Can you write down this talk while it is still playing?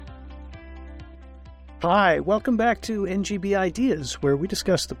Hi, welcome back to NGB Ideas, where we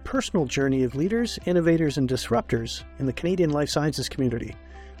discuss the personal journey of leaders, innovators, and disruptors in the Canadian life sciences community.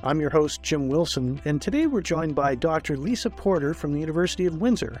 I'm your host, Jim Wilson, and today we're joined by Dr. Lisa Porter from the University of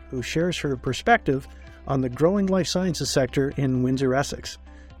Windsor, who shares her perspective on the growing life sciences sector in Windsor, Essex.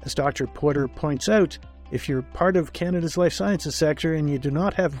 As Dr. Porter points out, if you're part of Canada's life sciences sector and you do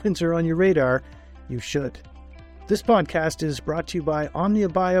not have Windsor on your radar, you should. This podcast is brought to you by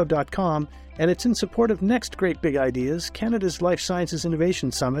OmniaBio.com, and it's in support of Next Great Big Ideas, Canada's Life Sciences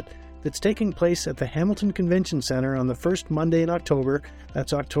Innovation Summit, that's taking place at the Hamilton Convention Centre on the first Monday in October.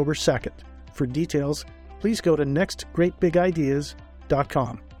 That's October 2nd. For details, please go to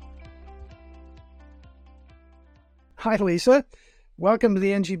nextgreatbigideas.com. Hi, Lisa. Welcome to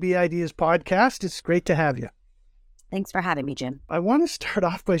the NGB Ideas podcast. It's great to have you. Thanks for having me, Jim. I want to start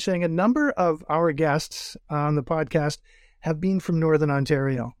off by saying a number of our guests on the podcast have been from Northern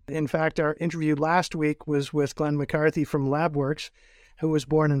Ontario. In fact, our interview last week was with Glenn McCarthy from LabWorks, who was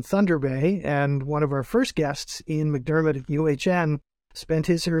born in Thunder Bay, and one of our first guests, Ian McDermott at UHN, spent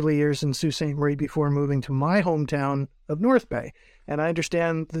his early years in Sault Ste. Marie before moving to my hometown of North Bay. And I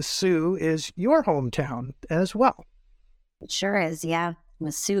understand the Sault is your hometown as well. It sure is, yeah. I'm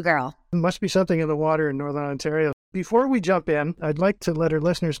a Sioux girl. There must be something in the water in Northern Ontario. Before we jump in, I'd like to let our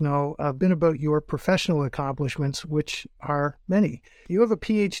listeners know a bit about your professional accomplishments, which are many. You have a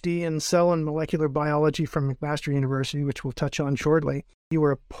PhD in cell and molecular biology from McMaster University, which we'll touch on shortly. You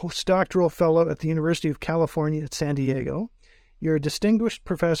were a postdoctoral fellow at the University of California at San Diego. You're a distinguished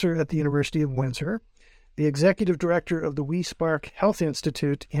professor at the University of Windsor, the executive director of the WeSpark Health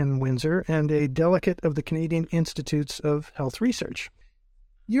Institute in Windsor, and a delegate of the Canadian Institutes of Health Research.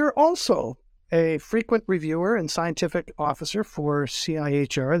 You're also a frequent reviewer and scientific officer for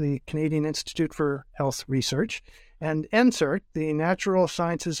CIHR, the Canadian Institute for Health Research, and NSERC, the Natural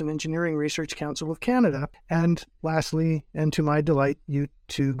Sciences and Engineering Research Council of Canada. And lastly, and to my delight, you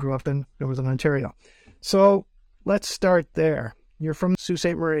two grew up in Northern Ontario. So let's start there. You're from Sault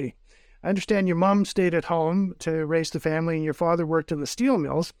Ste. Marie. I understand your mom stayed at home to raise the family and your father worked in the steel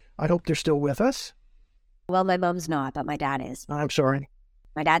mills. I hope they're still with us. Well, my mom's not, but my dad is. I'm sorry.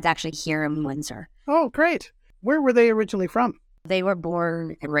 My dad's actually here in Windsor. Oh, great. Where were they originally from? They were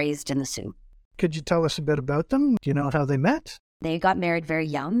born and raised in the Sioux. Could you tell us a bit about them? Do you know how they met? They got married very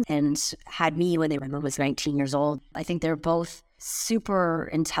young and had me when I was 19 years old. I think they're both super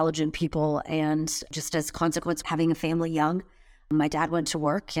intelligent people, and just as a consequence, having a family young. My dad went to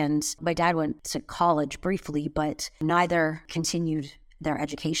work and my dad went to college briefly, but neither continued their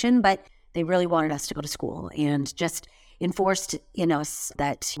education, but they really wanted us to go to school and just enforced in us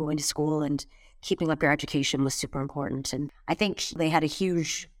that going to school and keeping up your education was super important. And I think they had a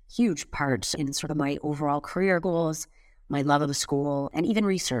huge part in sort of my overall career goals, my love of the school, and even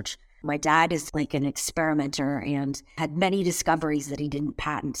research. My dad is like an experimenter and had many discoveries that he didn't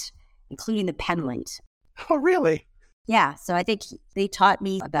patent, including the pen light. Oh, really? Yeah. So I think they taught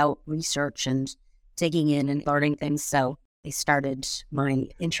me about research and digging in and learning things. So they started my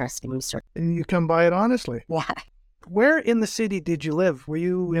interest in research. And you come by it honestly. Yeah. Where in the city did you live? Were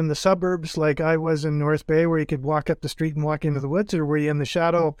you in the suburbs like I was in North Bay where you could walk up the street and walk into the woods, or were you in the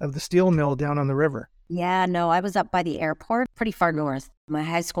shadow of the steel mill down on the river? Yeah, no, I was up by the airport, pretty far north. My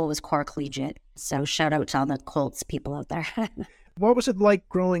high school was Core Collegiate, so shout out to all the Colts people out there. What was it like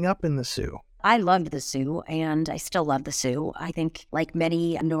growing up in the Sioux? I loved the Sioux, and I still love the Sioux. I think like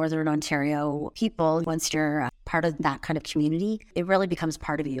many Northern Ontario people, once you're part of that kind of community, it really becomes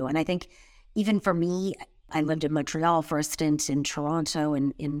part of you. And I think even for me, I lived in Montreal for a stint, in Toronto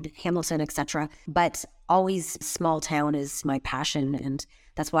and in Hamilton, etc. But always small town is my passion. And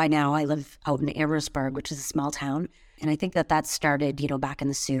that's why now I live out in Amherstburg, which is a small town. And I think that started, back in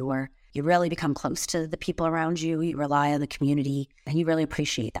the Sioux, where you really become close to the people around you. You rely on the community and you really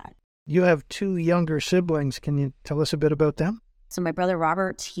appreciate that. You have two younger siblings. Can you tell us a bit about them? So my brother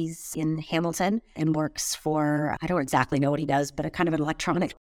Robert, he's in Hamilton and works for, I don't exactly know what he does, but a kind of an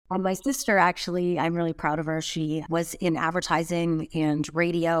electronic. My sister, actually, I'm really proud of her. She was in advertising and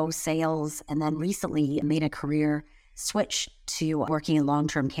radio sales, and then recently made a career switch to working in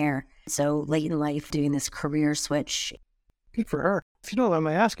long-term care. So late in life, doing this career switch. Good for her. If you don't mind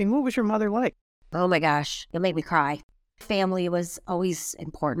my asking, what was your mother like? Oh my gosh, you'll make me cry. Family was always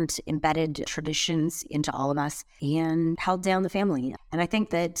important, embedded traditions into all of us and held down the family. And I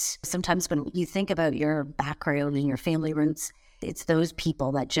think that sometimes when you think about your background and your family roots, it's those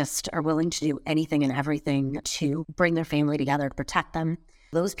people that just are willing to do anything and everything to bring their family together, to protect them.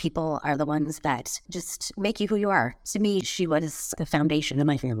 Those people are the ones that just make you who you are. To me, she was the foundation of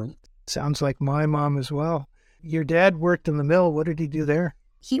my family. Sounds like my mom as well. Your dad worked in the mill. What did he do there?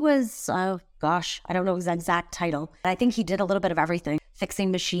 He was gosh, I don't know his exact title. I think he did a little bit of everything,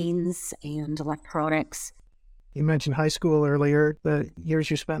 fixing machines and electronics. You mentioned high school earlier, the years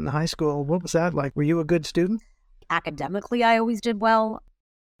you spent in high school. What was that like? Were you a good student? Academically, I always did well.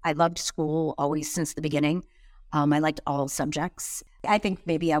 I loved school always since the beginning. I liked all subjects. I think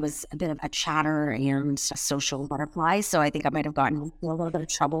maybe I was a bit of a chatter and a social butterfly, so I think I might have gotten in a little bit of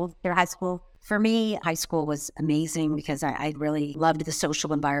trouble through high school. For me, high school was amazing because I really loved the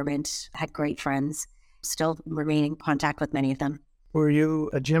social environment, had great friends, still remain in contact with many of them. Were you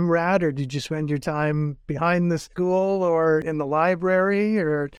a gym rat, or did you spend your time behind the school or in the library,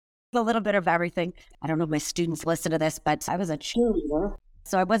 or? A little bit of everything. I don't know if my students listen to this, but I was a cheerleader.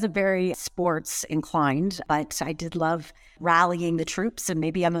 So I wasn't very sports inclined, but I did love rallying the troops, and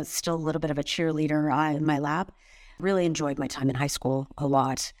maybe I'm still a little bit of a cheerleader in my lab. Really enjoyed my time in high school a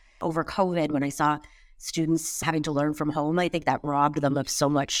lot. Over COVID, when I saw students having to learn from home, I think that robbed them of so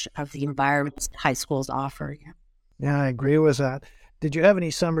much of the environment high schools offer. Yeah, I agree with that. Did you have any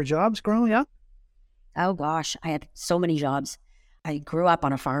summer jobs growing up? Oh gosh, I had so many jobs. I grew up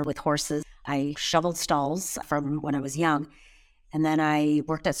on a farm with horses. I shoveled stalls from when I was young. And then I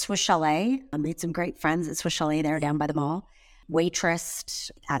worked at Swiss Chalet. I made some great friends at Swiss Chalet there down by the mall. Waitressed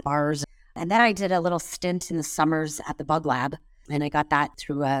at bars. And then I did a little stint in the summers at the Bug Lab. And I got that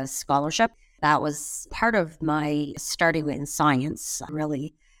through a scholarship. That was part of my starting in science,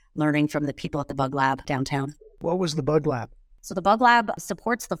 really learning from the people at the Bug Lab downtown. What was the Bug Lab? So the Bug Lab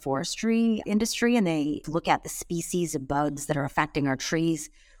supports the forestry industry, and they look at the species of bugs that are affecting our trees.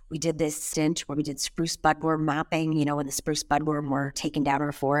 We did this stint where we did spruce budworm mapping, when the spruce budworm were taking down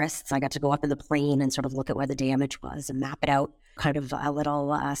our forests. I got to go up in the plain and sort of look at where the damage was and map it out. Kind of a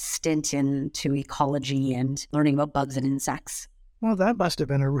little stint into ecology and learning about bugs and insects. Well, that must have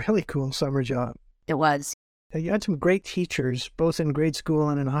been a really cool summer job. It was. You had some great teachers, both in grade school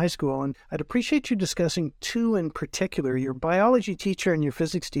and in high school, and I'd appreciate you discussing two in particular, your biology teacher and your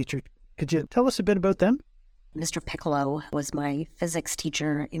physics teacher. Could you tell us a bit about them? Mr. Piccolo was my physics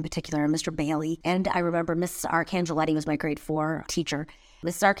teacher in particular, and Mr. Bailey. And I remember Miss Arcangeletti was my grade 4 teacher.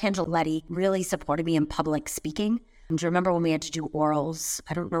 Miss Arcangeletti really supported me in public speaking. And do you remember when we had to do orals?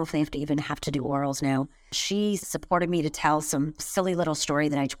 I don't know if they even have to do orals now. She supported me to tell some silly little story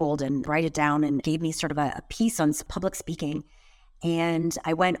that I told and write it down, and gave me sort of a piece on public speaking. And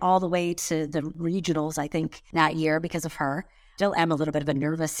I went all the way to the regionals, I think, that year because of her. Still am a little bit of a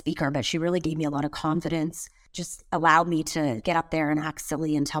nervous speaker, but she really gave me a lot of confidence, just allowed me to get up there and act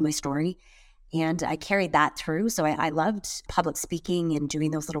silly and tell my story. And I carried that through. So I loved public speaking and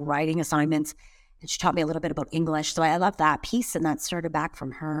doing those little writing assignments. And she taught me a little bit about English. So I loved that piece, and that started back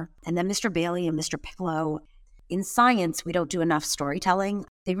from her. And then Mr. Bailey and Mr. Piccolo. In science, we don't do enough storytelling.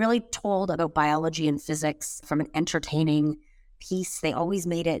 They really told about biology and physics from an entertaining piece. They always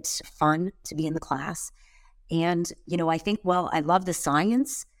made it fun to be in the class. And, I think, I love the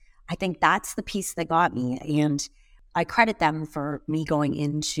science. I think that's the piece that got me. And I credit them for me going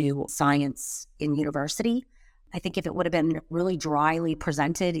into science in university. I think if it would have been really dryly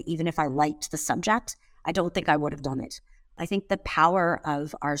presented, even if I liked the subject, I don't think I would have done it. I think the power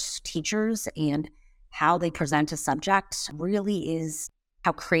of our teachers and how they present a subject really is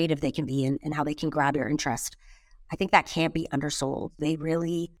how creative they can be and how they can grab your interest. I think that can't be undersold. They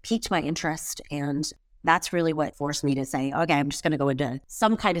really piqued my interest, and that's really what forced me to say, okay, I'm just going to go into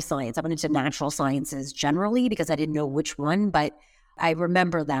some kind of science. I went into natural sciences generally because I didn't know which one, but I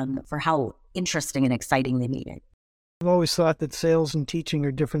remember them for how interesting and exciting they made it. I've always thought that sales and teaching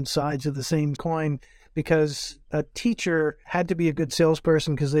are different sides of the same coin, because a teacher had to be a good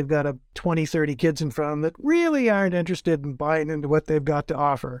salesperson because they've got 20, 30 kids in front of them that really aren't interested in buying into what they've got to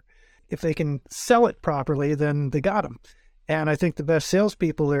offer. If they can sell it properly, then they got them. And I think the best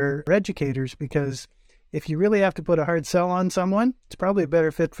salespeople are educators, because if you really have to put a hard sell on someone, it's probably a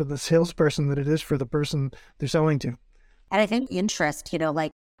better fit for the salesperson than it is for the person they're selling to. And I think interest,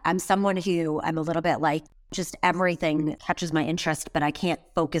 I'm someone who I'm a little bit like just everything catches my interest, but I can't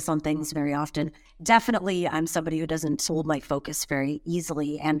focus on things very often. Definitely, I'm somebody who doesn't hold my focus very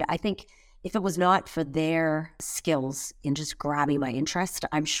easily. And I think if it was not for their skills in just grabbing my interest,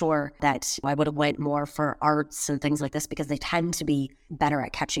 I'm sure that I would have went more for arts and things like this, because they tend to be better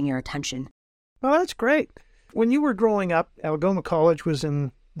at catching your attention. Well, that's great. When you were growing up, Algoma College was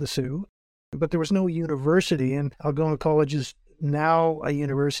in the Sioux, but there was no university, and Algoma College is now a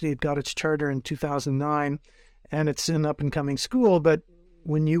university. It got its charter in 2009, and it's an up-and-coming school. But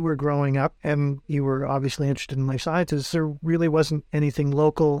when you were growing up, and you were obviously interested in life sciences, there really wasn't anything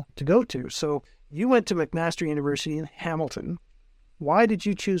local to go to. So you went to McMaster University in Hamilton. Why did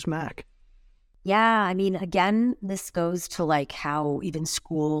you choose Mac? Yeah, I mean, again, this goes to like how even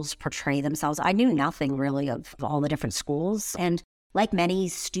schools portray themselves. I knew nothing really of all the different schools. And like many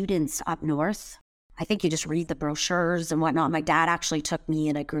students up north, I think you just read the brochures and whatnot. My dad actually took me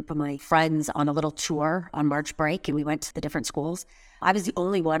and a group of my friends on a little tour on March break, and we went to the different schools. I was the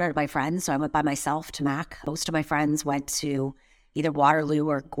only one out of my friends, so I went by myself to Mac. Most of my friends went to either Waterloo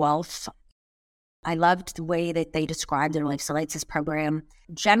or Guelph. I loved the way that they described their life sciences program.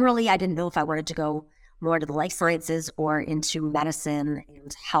 Generally, I didn't know if I wanted to go more to the life sciences or into medicine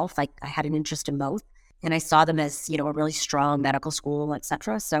and health. I had an interest in both. And I saw them as, a really strong medical school,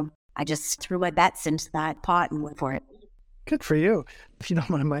 etc. So I just threw my bets into that pot and went for it. Good for you. If you don't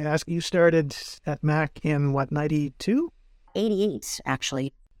mind my asking, you started at Mac in what, 92? 88,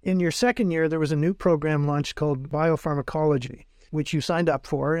 actually. In your second year, there was a new program launched called biopharmacology, which you signed up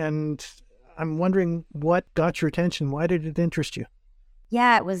for. And I'm wondering what got your attention. Why did it interest you?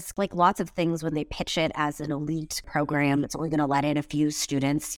 Yeah, it was like lots of things when they pitch it as an elite program. It's only going to let in a few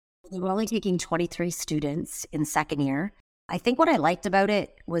students. They were only taking 23 students in second year. I think what I liked about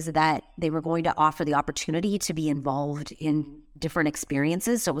it was that they were going to offer the opportunity to be involved in different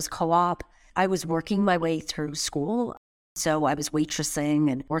experiences. So it was co-op. I was working my way through school. So I was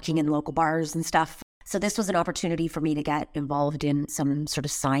waitressing and working in local bars and stuff. So this was an opportunity for me to get involved in some sort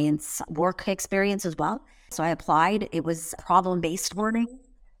of science work experience as well. So I applied. It was problem-based learning.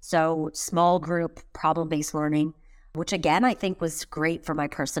 So small group problem-based learning, which again, I think was great for my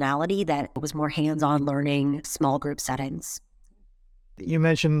personality, that it was more hands-on learning, small group settings. You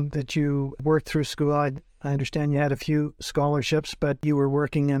mentioned that you worked through school. I understand you had a few scholarships, but you were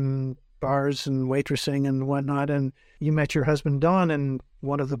working in bars and waitressing and whatnot, and you met your husband, Don, in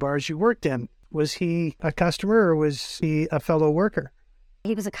one of the bars you worked in. Was he a customer or was he a fellow worker?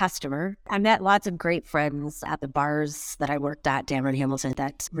 He was a customer. I met lots of great friends at the bars that I worked at down in Hamilton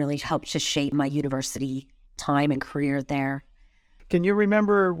that really helped to shape my university time and career there. Can you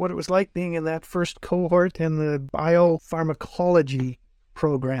remember what it was like being in that first cohort in the biopharmacology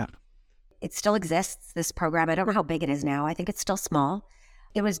program? It still exists, this program. I don't know how big it is now. I think it's still small.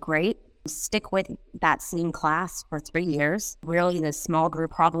 It was great. Stick with that same class for 3 years, really in a small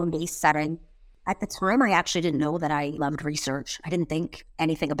group problem-based setting. At the time, I actually didn't know that I loved research. I didn't think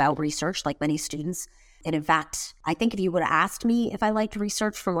anything about research like many students. And in fact, I think if you would have asked me if I liked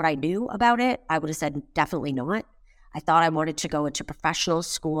research from what I knew about it, I would have said definitely not. I thought I wanted to go into professional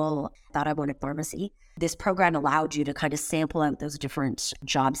school. I thought I wanted pharmacy. This program allowed you to kind of sample out those different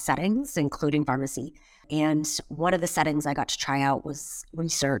job settings, including pharmacy. And one of the settings I got to try out was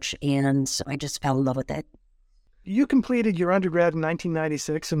research, and I just fell in love with it. You completed your undergrad in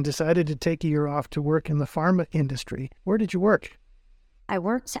 1996 and decided to take a year off to work in the pharma industry. Where did you work? I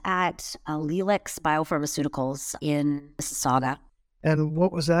worked at Lelix Biopharmaceuticals in Mississauga. And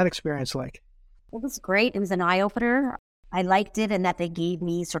what was that experience like? It was great. It was an eye-opener. I liked it in that they gave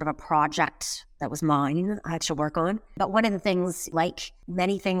me sort of a project that was mine to work on. But one of the things, like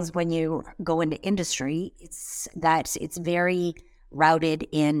many things when you go into industry, it's that it's very routed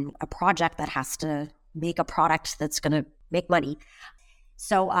in a project that has to make a product that's going to make money.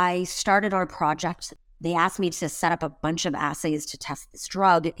 So I started our project. They asked me to set up a bunch of assays to test this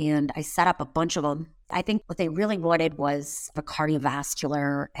drug, and I set up a bunch of them. I think what they really wanted was a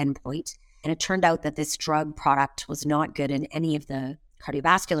cardiovascular endpoint. And it turned out that this drug product was not good in any of the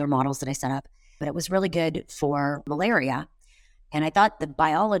cardiovascular models that I set up, but it was really good for malaria. And I thought the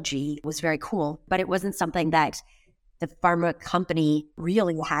biology was very cool, but it wasn't something that the pharma company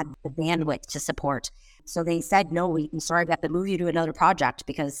really had the bandwidth to support. So they said, no, I'm sorry, we have to move you to another project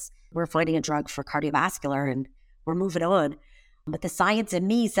because we're finding a drug for cardiovascular and we're moving on. But the science in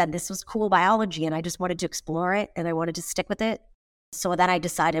me said this was cool biology and I just wanted to explore it and I wanted to stick with it. So then I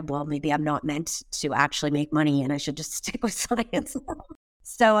decided, well, maybe I'm not meant to actually make money and I should just stick with science.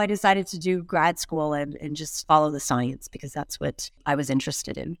 So I decided to do grad school and just follow the science because that's what I was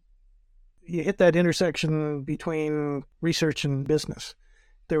interested in. You hit that intersection between research and business.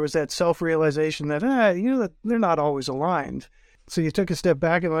 There was that self-realization that, they're not always aligned. So you took a step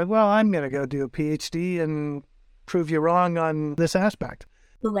back and went, well, I'm going to go do a PhD and prove you wrong on this aspect.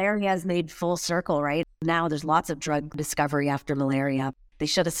 Malaria has made full circle, right? Now there's lots of drug discovery after malaria. They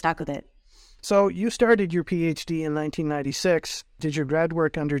should have stuck with it. So you started your PhD in 1996, did your grad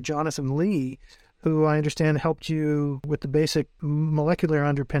work under Jonathan Lee, who I understand helped you with the basic molecular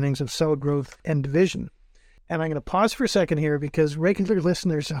underpinnings of cell growth and division. And I'm going to pause for a second here because regular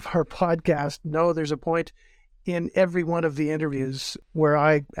listeners of our podcast know there's a point in every one of the interviews where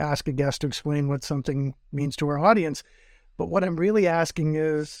I ask a guest to explain what something means to our audience. But what I'm really asking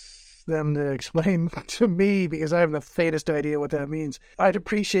is, them to explain to me because I have the faintest idea what that means. I'd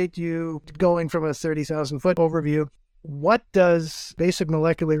appreciate you going from a 30,000-foot overview. What does basic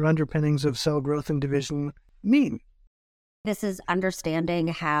molecular underpinnings of cell growth and division mean? This is understanding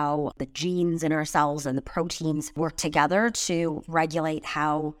how the genes in our cells and the proteins work together to regulate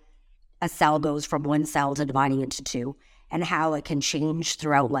how a cell goes from one cell to dividing into two, and how it can change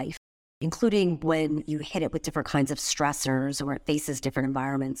throughout life, including when you hit it with different kinds of stressors or it faces different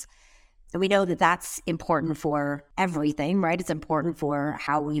environments. And we know that that's important for everything, right? It's important for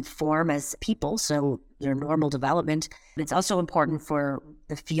how we form as people, so your normal development. It's also important for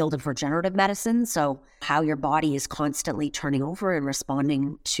the field of regenerative medicine, so how your body is constantly turning over and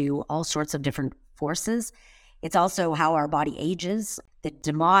responding to all sorts of different forces. It's also how our body ages. The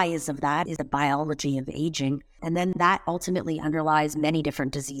demise of that is the biology of aging. And then that ultimately underlies many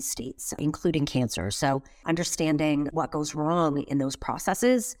different disease states, including cancer. So understanding what goes wrong in those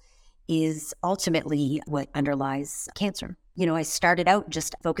processes is ultimately what underlies cancer. You know, I started out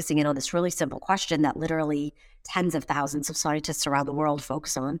just focusing in on this really simple question that literally tens of thousands of scientists around the world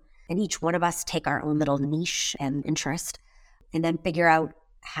focus on. And each one of us take our own little niche and interest and then figure out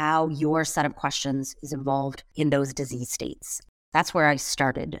how your set of questions is involved in those disease states. That's where I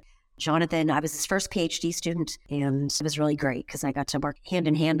started. Jonathan, I was his first PhD student, and it was really great because I got to work hand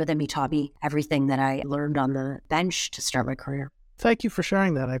in hand with him. He taught me everything that I learned on the bench to start my career. Thank you for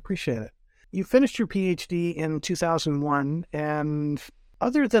sharing that. I appreciate it. You finished your PhD in 2001, and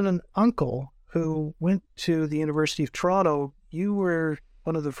other than an uncle who went to the University of Toronto, you were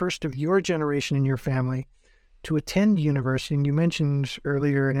one of the first of your generation in your family to attend university. And you mentioned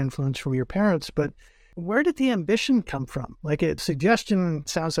earlier an influence from your parents, but where did the ambition come from? Like, a suggestion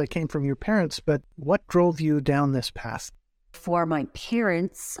sounds like came from your parents, but what drove you down this path? For my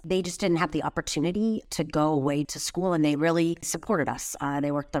parents, they just didn't have the opportunity to go away to school, and they really supported us.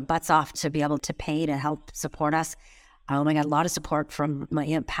 They worked their butts off to be able to pay to help support us. I got a lot of support from my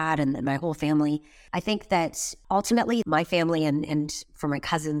Aunt Pat and my whole family. I think that ultimately my family and for my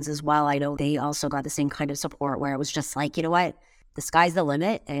cousins as well, I know they also got the same kind of support where it was just like, you know what, the sky's the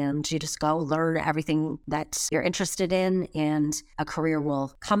limit and you just go learn everything that you're interested in and a career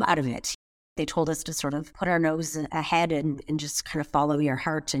will come out of it. They told us to sort of put our nose ahead and just kind of follow your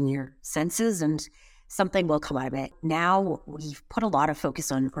heart and your senses and something will come out of it. Now we've put a lot of focus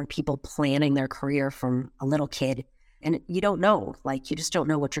on people planning their career from a little kid. And you don't know, you just don't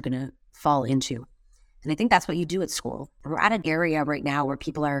know what you're going to fall into. And I think that's what you do at school. We're at an area right now where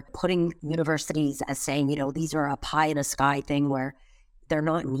people are putting universities as saying, you know, these are a pie in the sky thing where they're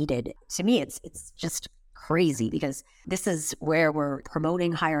not needed. To me, it's just crazy because this is where we're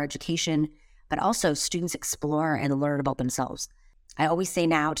promoting higher education, but also students explore and learn about themselves. I always say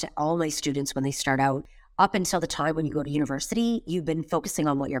now to all my students when they start out, up until the time when you go to university, you've been focusing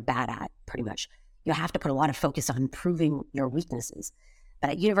on what you're bad at, pretty much. You have to put a lot of focus on improving your weaknesses. But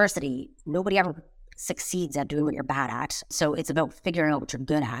at university, nobody ever succeeds at doing what you're bad at. So it's about figuring out what you're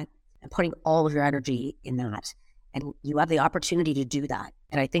good at and putting all of your energy in that. And you have the opportunity to do that.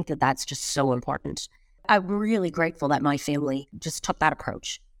 And I think that that's just so important. I'm really grateful that my family just took that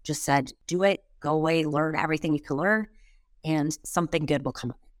approach. Just said, do it, go away, learn everything you can learn, and something good will come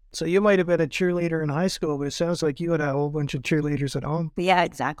up. So you might have been a cheerleader in high school, but it sounds like you had a whole bunch of cheerleaders at home. Yeah,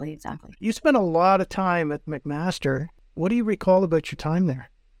 exactly. You spent a lot of time at McMaster. What do you recall about your time there?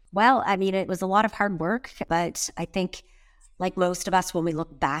 Well, I mean, it was a lot of hard work, but I think like most of us, when we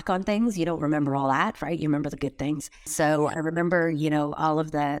look back on things, you don't remember all that, right? You remember the good things. So I remember, you know, all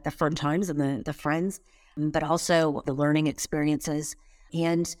of the fun times and the friends, but also the learning experiences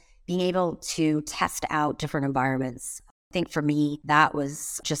and being able to test out different environments. I think for me, that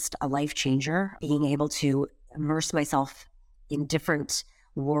was just a life changer, being able to immerse myself in different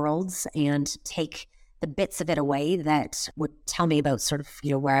worlds and take the bits of it away that would tell me about sort of,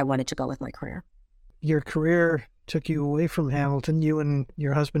 you know, where I wanted to go with my career. Your career took you away from Hamilton. You and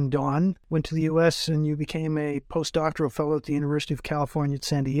your husband, Dawn, went to the U.S. and you became a postdoctoral fellow at the University of California at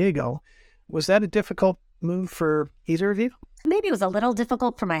San Diego. Was that a difficult move for either of you? Maybe it was a little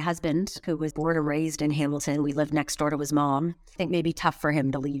difficult for my husband, who was born and raised in Hamilton. We lived next door to his mom. I think maybe tough for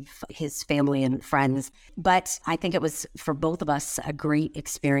him to leave his family and friends. But I think it was, for both of us, a great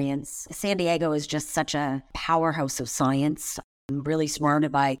experience. San Diego is just such a powerhouse of science. I'm really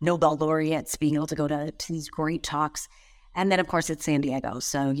surrounded by Nobel laureates, being able to go to these great talks. And then, of course, it's San Diego.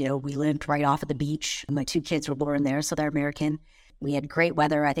 So, you know, we lived right off at the beach. My two kids were born there, so they're American. We had great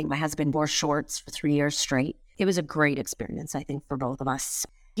weather. I think my husband wore shorts for 3 years straight. It was a great experience, I think, for both of us.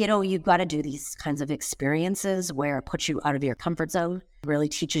 You know, you've got to do these kinds of experiences where it puts you out of your comfort zone, really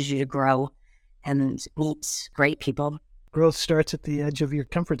teaches you to grow and meet great people. Growth starts at the edge of your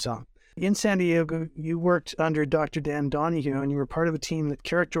comfort zone. In San Diego, you worked under Dr. Dan Donahue, and you were part of a team that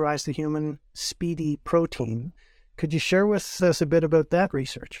characterized the human speedy protein. Could you share with us a bit about that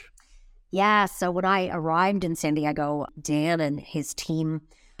research? Yeah, so when I arrived in San Diego, Dan and his team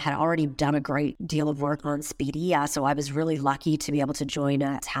had already done a great deal of work on speedy. So I was really lucky to be able to join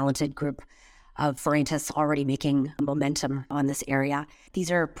a talented group of scientists already making momentum on this area. These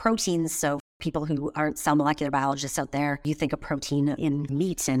are proteins, so people who aren't cell molecular biologists out there, you think of protein in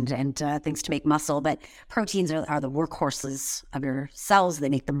meat and things to make muscle, but proteins are the workhorses of your cells. They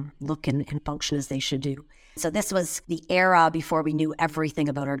make them look and function as they should do. So this was the era before we knew everything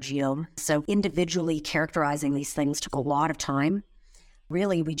about our genome. So individually characterizing these things took a lot of time.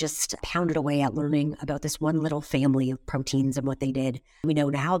 Really, we just pounded away at learning about this one little family of proteins and what they did. We know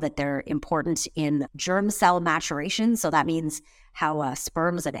now that they're important in germ cell maturation. So that means how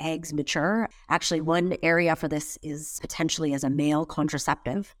sperms and eggs mature. Actually, one area for this is potentially as a male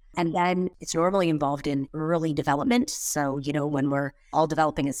contraceptive. And then it's normally involved in early development. So, when we're all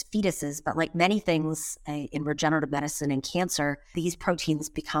developing as fetuses, but like many things in regenerative medicine and cancer, these proteins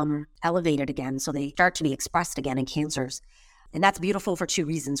become elevated again. So they start to be expressed again in cancers. And that's beautiful for two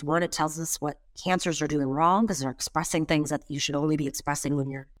reasons. One, it tells us what cancers are doing wrong because they're expressing things that you should only be expressing when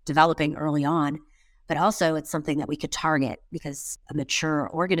you're developing early on. But also it's something that we could target because a mature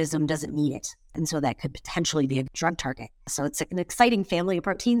organism doesn't need it. And so that could potentially be a drug target. So it's an exciting family of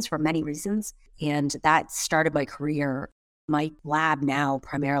proteins for many reasons. And that started my career. My lab now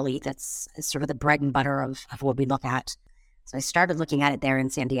primarily, that's sort of the bread and butter of what we look at. So I started looking at it there in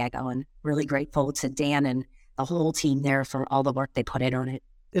San Diego and really grateful to Dan and the whole team there for all the work they put in on it.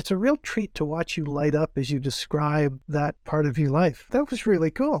 It's a real treat to watch you light up as you describe that part of your life. That was really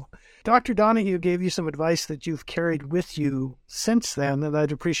cool. Dr. Donahue gave you some advice that you've carried with you since then, and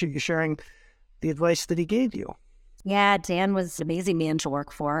I'd appreciate you sharing the advice that he gave you. Yeah, Dan was an amazing man to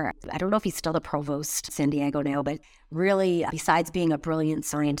work for. I don't know if he's still the provost of San Diego now, but really, besides being a brilliant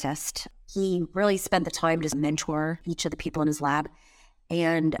scientist, he really spent the time to mentor each of the people in his lab.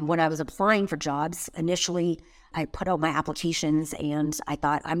 And when I was applying for jobs, initially, I put out my applications and I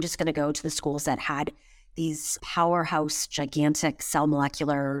thought, I'm just going to go to the schools that had these powerhouse, gigantic cell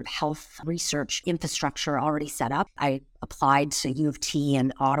molecular health research infrastructure already set up. I applied to U of T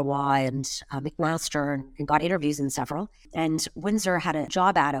and Ottawa and McMaster and got interviews in several. And Windsor had a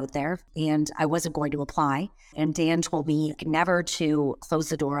job ad out there and I wasn't going to apply. And Dan told me never to close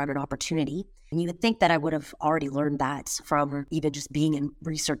the door on an opportunity. And you would think that I would have already learned that from even just being in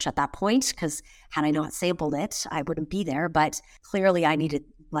research at that point, because had I not sampled it, I wouldn't be there. But clearly I needed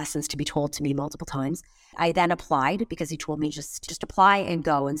lessons to be told to me multiple times. I then applied because he told me just apply and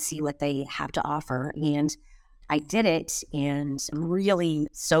go and see what they have to offer. And I did it, and I'm really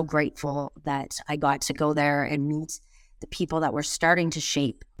so grateful that I got to go there and meet the people that were starting to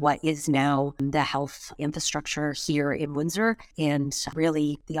shape what is now the health infrastructure here in Windsor. And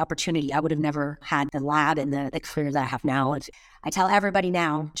really the opportunity, I would have never had the lab and the career that I have now. I tell everybody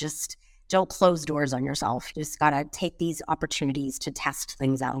now, just don't close doors on yourself. You just got to take these opportunities to test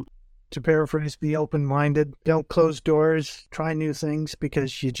things out. To paraphrase, be open-minded, don't close doors, try new things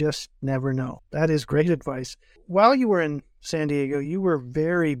because you just never know. That is great advice. While you were in San Diego, you were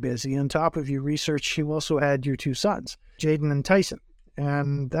very busy. On top of your research, you also had your two sons, Jaden and Tyson.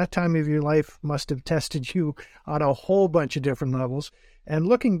 And that time of your life must have tested you on a whole bunch of different levels. And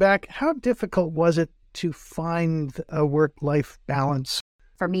looking back, how difficult was it to find a work-life balance?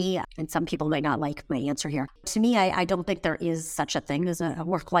 For me, and some people might not like my answer here, to me, I don't think there is such a thing as a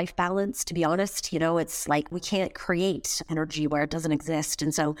work-life balance, to be honest. It's like we can't create energy where it doesn't exist.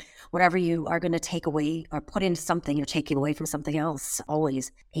 And so whatever you are going to take away or put into something, you're taking away from something else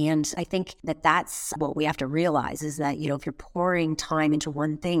always. And I think that that's what we have to realize is that, if you're pouring time into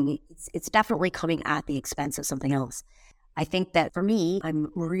one thing, it's definitely coming at the expense of something else. I think that for me,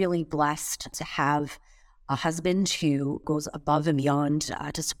 I'm really blessed to have a husband who goes above and beyond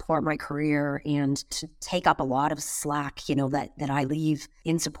to support my career and to take up a lot of slack, that I leave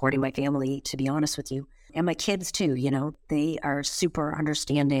in supporting my family, to be honest with you. And my kids too, they are super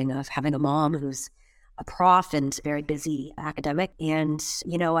understanding of having a mom who's a prof and very busy academic. And,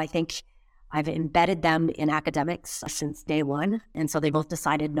 I think I've embedded them in academics since day one. And so they both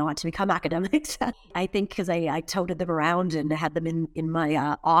decided not to become academics. I think because I toted them around and had them in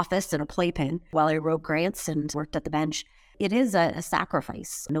my office in a playpen while I wrote grants and worked at the bench. It is a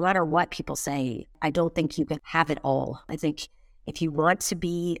sacrifice. No matter what people say, I don't think you can have it all. I think if you want to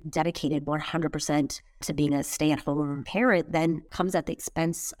be dedicated 100% to being a stay-at-home parent, then comes at the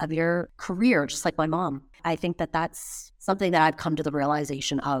expense of your career, just like my mom. I think that that's something that I've come to the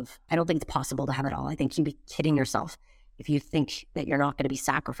realization of. I don't think it's possible to have it all. I think you'd be kidding yourself if you think that you're not going to be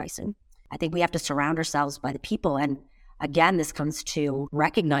sacrificing. I think we have to surround ourselves by the people. And again, this comes to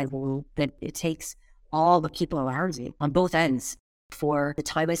recognizing that it takes all the people around you on both ends. For the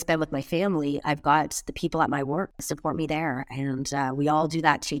time I spend with my family, I've got the people at my work to support me there. And we all do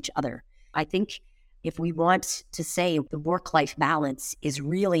that to each other. I think if we want to say the work-life balance is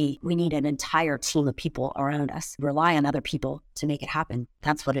really, we need an entire team of people around us, rely on other people to make it happen.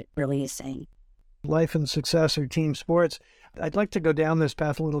 That's what it really is saying. Life and success are team sports. I'd like to go down this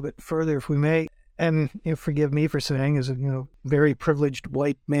path a little bit further, if we may. And forgive me for saying, as a very privileged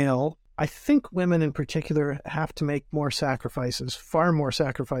white male, I think women in particular have to make more sacrifices, far more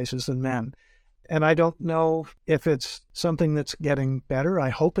sacrifices than men. And I don't know if it's something that's getting better. I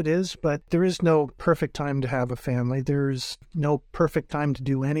hope it is, but there is no perfect time to have a family. There's no perfect time to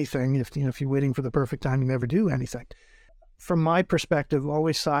do anything. If you're waiting for the perfect time, you never do anything. From my perspective,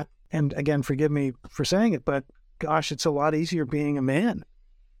 always thought, and again, forgive me for saying it, but gosh, it's a lot easier being a man.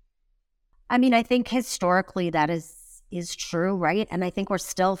 I mean, I think historically that is true, right? And I think we're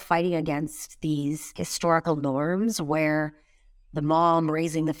still fighting against these historical norms where the mom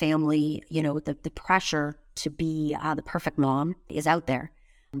raising the family, the pressure to be the perfect mom is out there.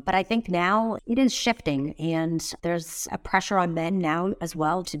 But I think now it is shifting, and there's a pressure on men now as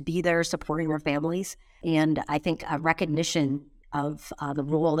well to be there supporting their families. And I think a recognition of the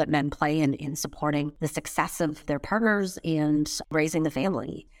role that men play in supporting the success of their partners and raising the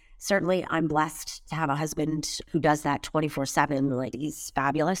family. Certainly, I'm blessed to have a husband who does that 24/7. Like, he's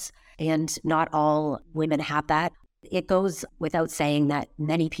fabulous. And not all women have that. It goes without saying that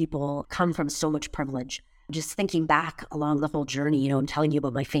many people come from so much privilege. Just thinking back along the whole journey, I'm telling you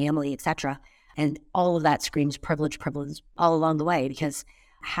about my family, etc. And all of that screams privilege all along the way, because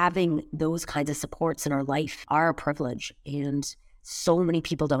having those kinds of supports in our life are a privilege. And so many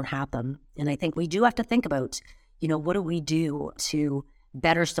people don't have them. And I think we do have to think about, what do we do to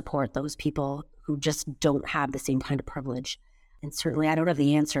better support those people who just don't have the same kind of privilege? And certainly I don't have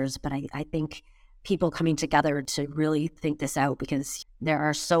the answers, but I think people coming together to really think this out, because there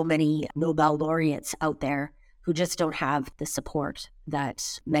are so many Nobel laureates out there who just don't have the support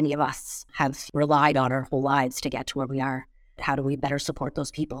that many of us have relied on our whole lives to get to where we are. How do we better support those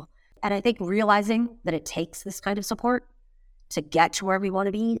people? And I think realizing that it takes this kind of support to get to where we want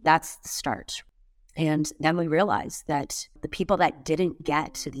to be, that's the start. And then we realize that the people that didn't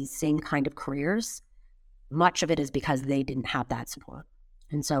get to these same kind of careers, much of it is because they didn't have that support.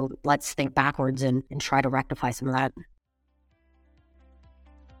 And so let's think backwards and try to rectify some of that.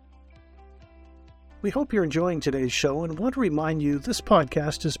 We hope you're enjoying today's show and want to remind you this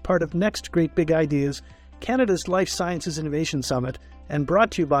podcast is part of Next Great Big Ideas, Canada's Life Sciences Innovation Summit, and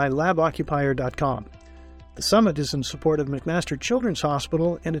brought to you by laboccupier.com. The summit is in support of McMaster Children's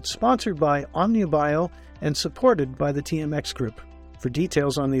Hospital, and it's sponsored by Omnia Bio and supported by the TMX Group. For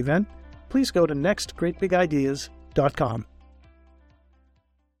details on the event, please go to nextgreatbigideas.com.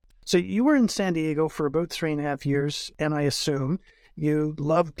 So you were in San Diego for about 3.5 years, and I assume you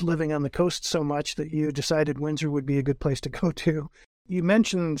loved living on the coast so much that you decided Windsor would be a good place to go to. You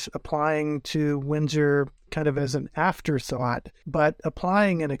mentioned applying to Windsor kind of as an afterthought, but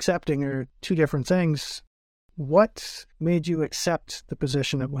applying and accepting are two different things. What made you accept the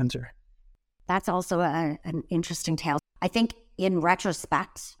position at Windsor? That's also an interesting tale. I think in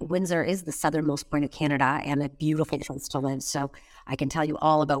retrospect, Windsor is the southernmost point of Canada and a beautiful place to live. So I can tell you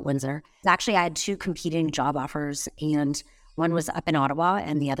all about Windsor. Actually, I had two competing job offers, and one was up in Ottawa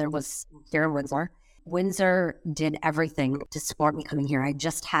and the other was here in Windsor. Windsor did everything to support me coming here. I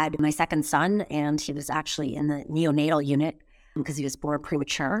just had my second son, and he was actually in the neonatal unit because he was born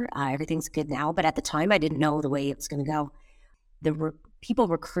premature. Everything's good now, but at the time I didn't know the way it was going to go. The people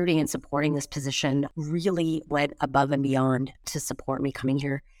recruiting and supporting this position really went above and beyond to support me coming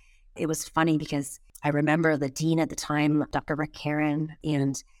here. It was funny because I remember the dean at the time, Dr. Rick Caron,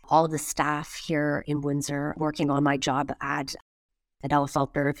 and all of the staff here in Windsor working on my job ad. Adela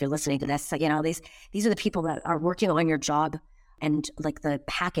Faulkner, if you're listening to this, these are the people that are working on your job and like the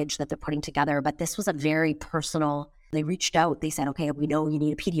package that they're putting together. But this was a very personal, they reached out, they said, okay, we know you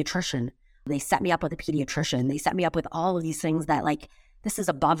need a pediatrician. They set me up with a pediatrician. They set me up with all of these things that this is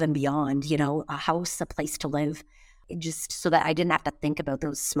above and beyond, a house, a place to live. Just so that I didn't have to think about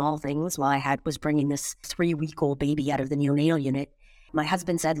those small things while I was bringing this 3-week-old baby out of the neonatal unit. My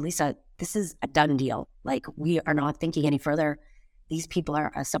husband said, Lisa, this is a done deal. We are not thinking any further. These people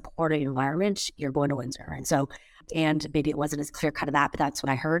are a supportive environment. You're going to Windsor. And maybe it wasn't as clear cut of that, but that's what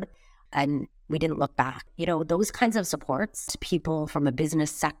I heard. And we didn't look back. Those kinds of supports to people from a business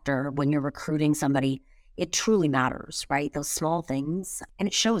sector when you're recruiting somebody, it truly matters, right? Those small things. And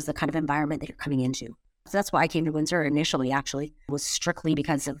it shows the kind of environment that you're coming into. So that's why I came to Windsor initially, actually, was strictly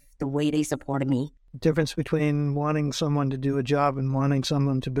because of the way they supported me. Difference between wanting someone to do a job and wanting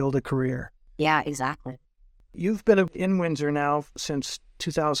someone to build a career. Yeah, exactly. You've been in Windsor now since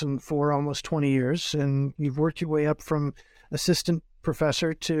 2004, almost 20 years, and you've worked your way up from assistant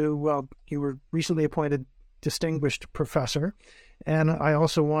professor to, well, you were recently appointed distinguished professor. And I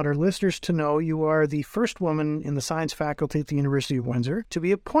also want our listeners to know you are the first woman in the science faculty at the University of Windsor to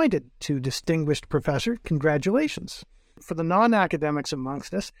be appointed to distinguished professor. Congratulations. For the non-academics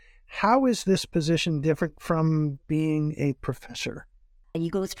amongst us, how is this position different from being a professor? You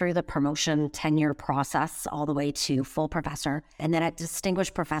go through the promotion tenure process all the way to full professor. And then at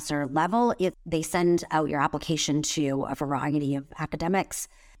distinguished professor level, they send out your application to a variety of academics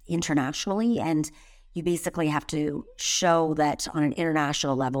internationally. And you basically have to show that on an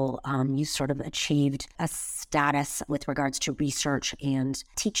international level, you sort of achieved a status with regards to research and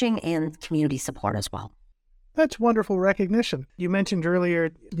teaching and community support as well. That's wonderful recognition. You mentioned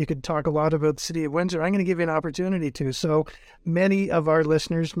earlier you could talk a lot about the city of Windsor. I'm going to give you an opportunity to. So many of our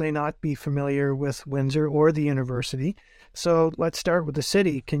listeners may not be familiar with Windsor or the university. So let's start with the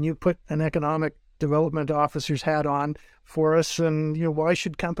city. Can you put an economic development officer's hat on for us? And why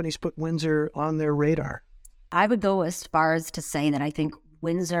should companies put Windsor on their radar? I would go as far as to say that I think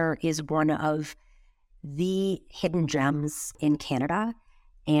Windsor is one of the hidden gems in Canada.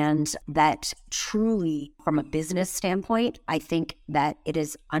 And that truly, from a business standpoint, I think that it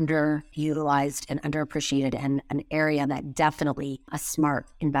is underutilized and underappreciated, and an area that definitely a smart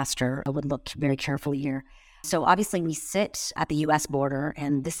investor would look very carefully here. So obviously we sit at the U.S. border,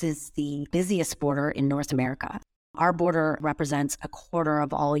 and this is the busiest border in North America. Our border represents a quarter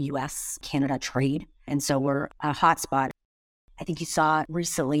of all U.S.-Canada trade, and so we're a hotspot. I think you saw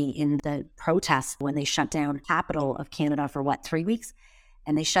recently in the protests when they shut down capital of Canada for 3 weeks?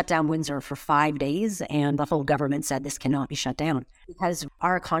 And they shut down Windsor for 5 days, and the whole government said this cannot be shut down because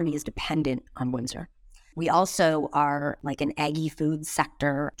our economy is dependent on Windsor. We also are like an agri-food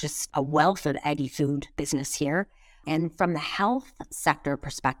sector, just a wealth of agri-food business here. And from the health sector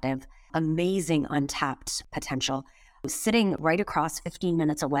perspective, amazing untapped potential. Sitting right across 15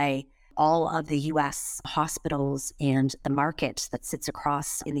 minutes away, all of the U.S. hospitals and the market that sits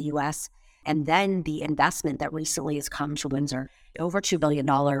across in the U.S., and then the investment that recently has come to Windsor, over $2 billion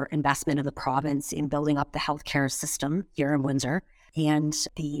investment of the province in building up the healthcare system here in Windsor, and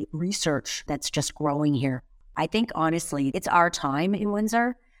the research that's just growing here. I think, honestly, it's our time in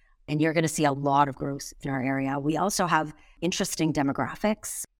Windsor, and you're going to see a lot of growth in our area. We also have interesting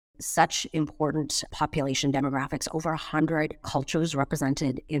demographics, such important population demographics, over 100 cultures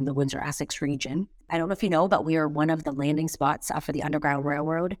represented in the Windsor-Essex region. I don't know if you know, but we are one of the landing spots for the Underground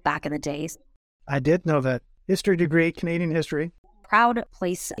Railroad back in the days. I did know that. History degree, Canadian history. Proud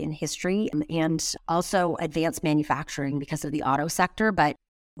place in history, and also advanced manufacturing because of the auto sector, but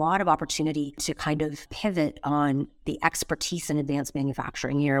a lot of opportunity to kind of pivot on the expertise in advanced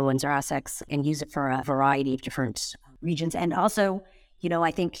manufacturing here in Windsor-Essex and use it for a variety of different regions. And also,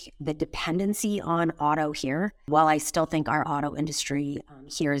 I think the dependency on auto here, while I still think our auto industry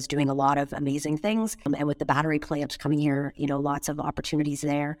here is doing a lot of amazing things, and with the battery plant coming here, lots of opportunities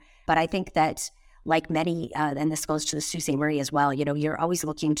there. But I think that like many, and this goes to the Sault Ste. Marie as well, you're always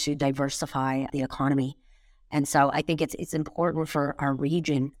looking to diversify the economy. And so I think it's important for our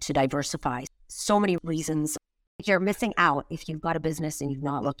region to diversify. So many reasons. You're missing out if you've got a business and you've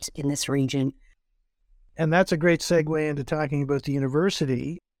not looked in this region. And that's a great segue into talking about the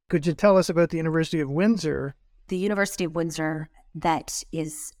university. Could you tell us about the University of Windsor? The University of Windsor that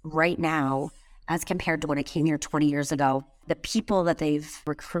is right now, as compared to when I came here 20 years ago, the people that they've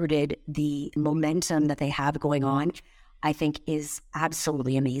recruited, the momentum that they have going on, I think is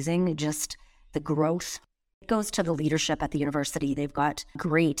absolutely amazing. Just the growth. It goes to the leadership at the university. They've got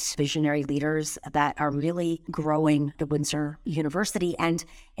great visionary leaders that are really growing the Windsor University and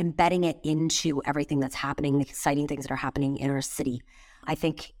embedding it into everything that's happening, the exciting things that are happening in our city. I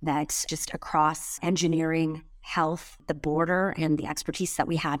think that just across engineering, health, the border, and the expertise that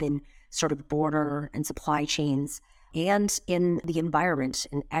we have in sort of border and supply chains, and in the environment,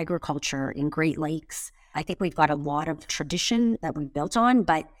 in agriculture, in Great Lakes, I think we've got a lot of tradition that we've built on,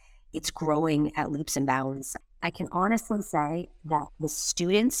 but it's growing at leaps and bounds. I can honestly say that the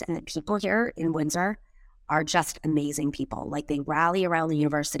students and the people here in Windsor are just amazing people. Like, they rally around the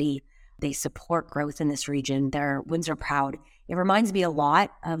university. They support growth in this region. They're Windsor proud. It reminds me a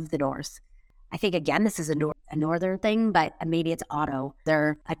lot of the North. I think, again, this is a northern thing, but maybe it's auto.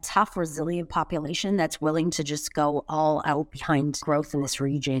 They're a tough, resilient population that's willing to just go all out behind growth in this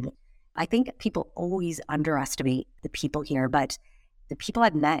region. I think people always underestimate the people here, but the people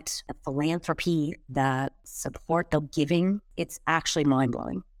I've met, the philanthropy, the support, the giving, it's actually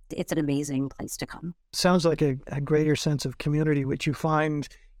mind-blowing. It's an amazing place to come. Sounds like a greater sense of community, which you find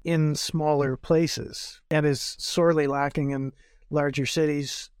in smaller places and is sorely lacking in larger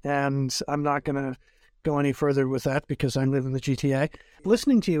cities. And I'm not going to go any further with that because I live in the GTA.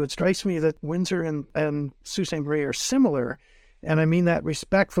 Listening to you, it strikes me that Windsor and Sault Ste. Marie are similar. And I mean that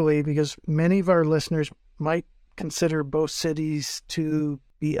respectfully because many of our listeners might consider both cities to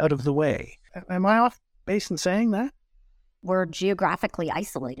be out of the way. Am I off base in saying that? We're geographically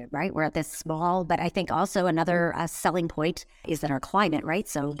isolated, right? We're at this small, but I think also another selling point is that our climate, right?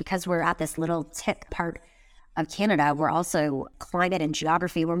 So because we're at this little tip part of Canada, we're also climate and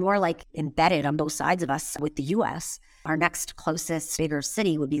geography. We're more like embedded on both sides of us with the US. Our next closest bigger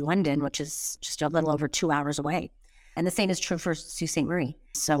city would be London, which is just a little over 2 hours away. And the same is true for Sault Ste. Marie.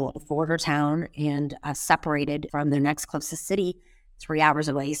 So a border town and separated from the next closest city, 3 hours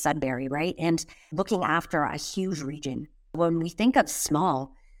away, Sudbury, right? And looking after a huge region. When we think of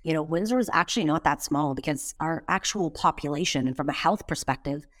small, Windsor is actually not that small because our actual population, and from a health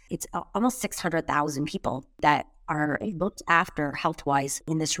perspective, it's almost 600,000 people that are looked after health-wise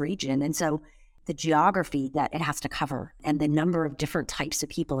in this region. And so the geography that it has to cover and the number of different types of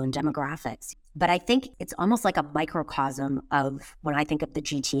people and demographics. But I think it's almost like a microcosm of when I think of the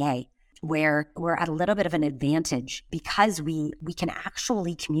GTA, where we're at a little bit of an advantage because we can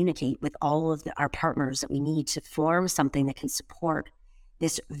actually communicate with all of our partners that we need to form something that can support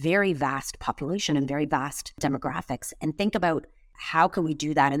this very vast population and very vast demographics. And think about how can we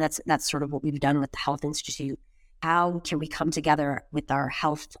do that? And that's sort of what we've done with the Health Institute. How can we come together with our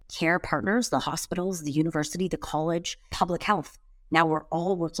health care partners, the hospitals, the university, the college, public health? Now we're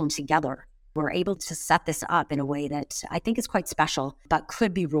all working together. We're able to set this up in a way that I think is quite special, but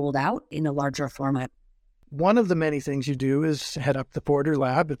could be rolled out in a larger format. One of the many things you do is head up the Porter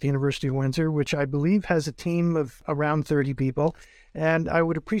Lab at the University of Windsor, which I believe has a team of around 30 people. And I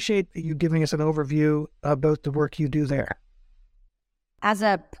would appreciate you giving us an overview about the work you do there. As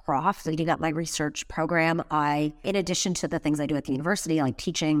a prof leading up my research program, in addition to the things I do at the university, like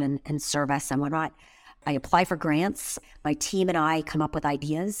teaching and service and whatnot, I apply for grants. My team and I come up with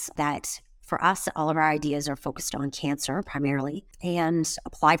ideas that, for us, all of our ideas are focused on cancer primarily, and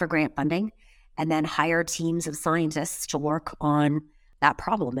apply for grant funding, and then hire teams of scientists to work on that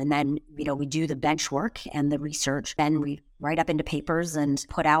problem. And then, we do the bench work and the research, then we write up into papers and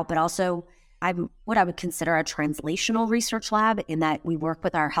put out, but also I'm what I would consider a translational research lab in that we work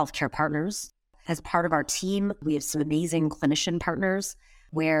with our healthcare partners. As part of our team, we have some amazing clinician partners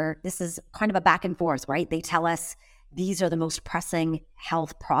where this is kind of a back and forth, right? They tell us these are the most pressing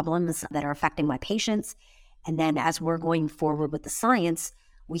health problems that are affecting my patients. And then as we're going forward with the science,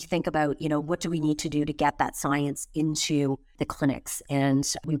 we think about, what do we need to do to get that science into the clinics?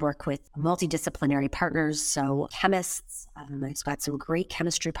 And we work with multidisciplinary partners, so chemists. I've got some great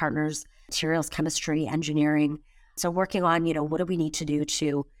chemistry partners, materials chemistry, engineering. So working on, what do we need to do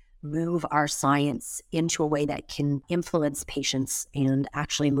to move our science into a way that can influence patients and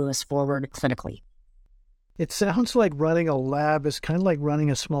actually move us forward clinically. It sounds like running a lab is kind of like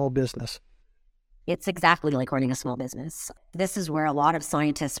running a small business. It's exactly like running a small business. This is where a lot of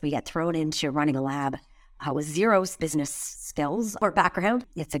scientists, we get thrown into running a lab with zero business skills or background.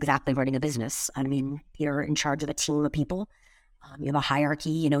 It's exactly running a business. I mean, you're in charge of a team of people. You have a hierarchy,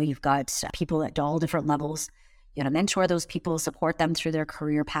 you've got people at all different levels. You mentor those people, support them through their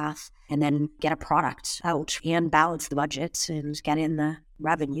career path, and then get a product out and balance the budget and get in the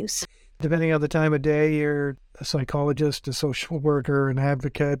revenues. Depending on the time of day, you're a psychologist, a social worker, an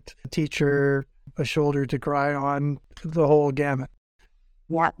advocate, a teacher, a shoulder to cry on, the whole gamut.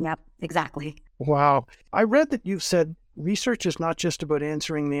 Yep, exactly. Wow. I read that you've said research is not just about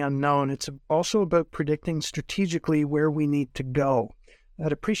answering the unknown. It's also about predicting strategically where we need to go.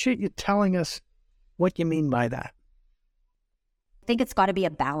 I'd appreciate you telling us what you mean by that. I think it's got to be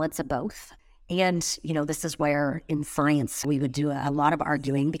a balance of both. And, this is where in science we would do a lot of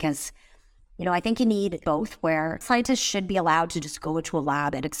arguing because, I think you need both, where scientists should be allowed to just go into a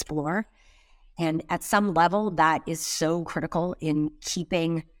lab and explore. And at some level, that is so critical in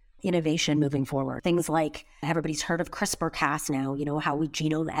keeping innovation moving forward. Things like everybody's heard of CRISPR-Cas now, how we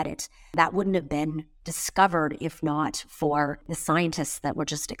genome edit. That wouldn't have been discovered if not for the scientists that were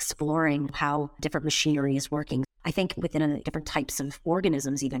just exploring how different machinery is working. I think within different types of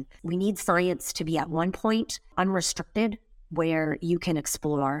organisms even, we need science to be at one point unrestricted where you can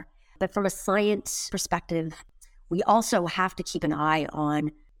explore. But from a science perspective, we also have to keep an eye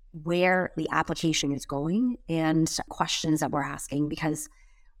on where the application is going and questions that we're asking, because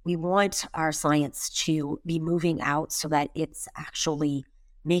We want our science to be moving out so that it's actually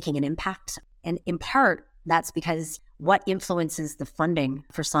making an impact. And in part, that's because what influences the funding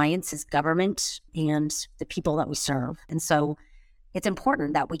for science is government and the people that we serve. And so it's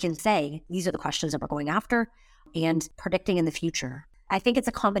important that we can say, these are the questions that we're going after and predicting in the future. I think it's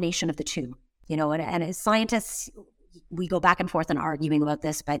a combination of the two, and as scientists, we go back and forth and arguing about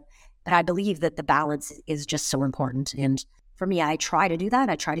this, but I believe that the balance is just so important. And for me, I try to do that.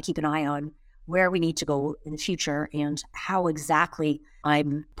 I try to keep an eye on where we need to go in the future and how exactly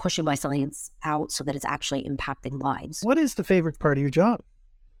I'm pushing my science out so that it's actually impacting lives. What is the favorite part of your job?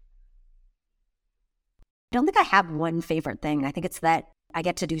 I don't think I have one favorite thing. I think it's that I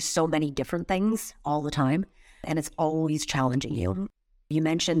get to do so many different things all the time, and it's always challenging you. You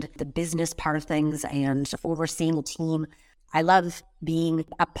mentioned the business part of things and overseeing a team. I love being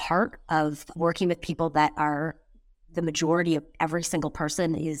a part of working with people that are the majority of every single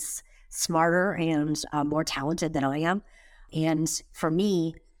person is smarter and more talented than I am. And for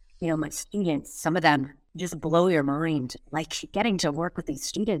me, my students, some of them just blow your mind, like getting to work with these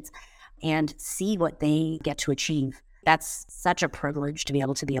students and see what they get to achieve. That's such a privilege to be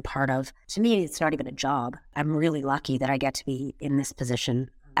able to be a part of. To me, it's not even a job. I'm really lucky that I get to be in this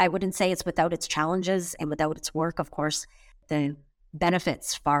position. I wouldn't say it's without its challenges and without its work. Of course, the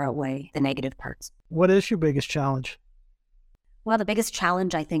benefits far outweigh the negative parts. What is your biggest challenge? Well, the biggest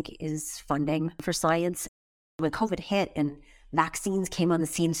challenge, I think, is funding for science. When COVID hit and vaccines came on the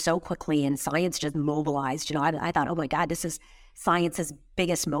scene so quickly and science just mobilized, I thought, oh my God, this is science's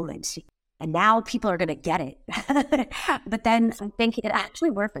biggest moment. And now people are going to get it. But then I think it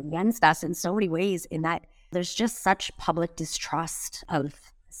actually worked against us in so many ways, in that there's just such public distrust of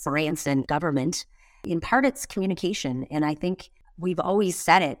science and government. In part, it's communication. And I think we've always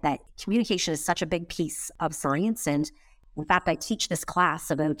said it, that communication is such a big piece of science. And in fact, I teach this class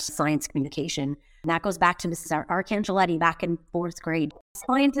about science communication. And that goes back to Mrs. Arcangeletti back in 4th grade.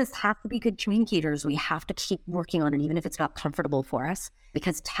 Scientists have to be good communicators. We have to keep working on it, even if it's not comfortable for us,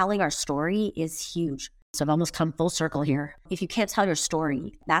 because telling our story is huge. So I've almost come full circle here. If you can't tell your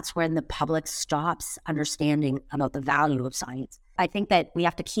story, that's when the public stops understanding about the value of science. I think that we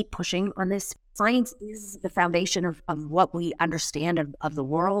have to keep pushing on this. Science is the foundation of what we understand of the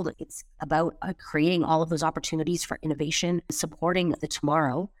world. It's about creating all of those opportunities for innovation, supporting the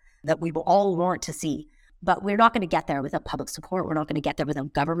tomorrow that we will all want to see. But we're not going to get there without public support. We're not going to get there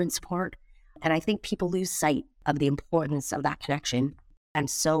without government support. And I think people lose sight of the importance of that connection. I'm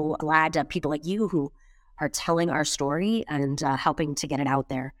so glad people like you who are telling our story and helping to get it out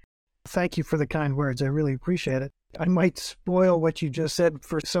there. Thank you for the kind words. I really appreciate it. I might spoil what you just said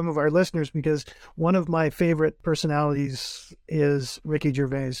for some of our listeners, because one of my favorite personalities is Ricky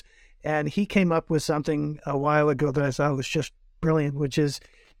Gervais. And he came up with something a while ago that I thought was just brilliant, which is,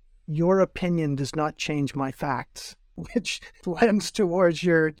 your opinion does not change my facts, which lends towards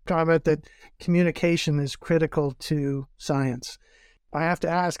your comment that communication is critical to science. I have to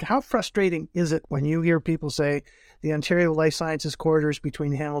ask, how frustrating is it when you hear people say the Ontario Life Sciences corridor is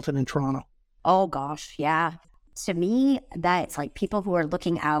between Hamilton and Toronto? Oh gosh, yeah. To me, that's like people who are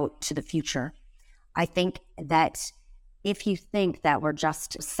looking out to the future. I think that if you think that we're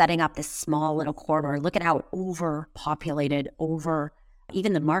just setting up this small little corridor, look at how overpopulated,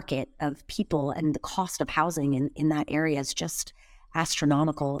 even the market of people, and the cost of housing in that area is just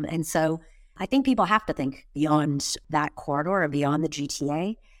astronomical. And so I think people have to think beyond that corridor and beyond the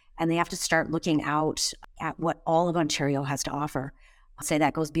GTA, and they have to start looking out at what all of Ontario has to offer. I'll say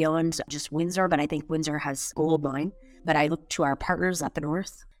that goes beyond just Windsor, but I think Windsor has gold mine. But I look to our partners up the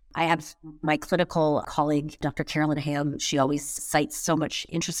north. I have my clinical colleague, Dr. Carolyn Ham. She always cites so much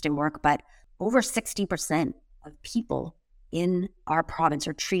interesting work, but over 60% of people in our province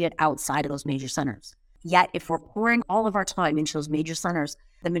are treated outside of those major centers. Yet, if we're pouring all of our time into those major centers,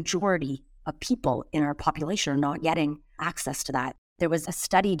 the majority of people in our population are not getting access to that. There was a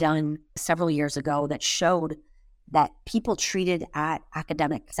study done several years ago that showed that people treated at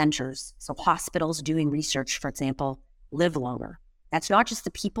academic centers, so hospitals doing research, for example, live longer. That's not just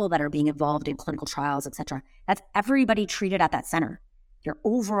the people that are being involved in clinical trials, et cetera. That's everybody treated at that center. Your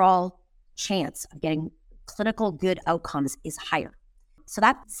overall chance of getting clinical good outcomes is higher. So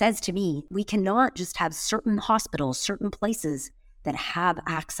that says to me, we cannot just have certain hospitals, certain places that have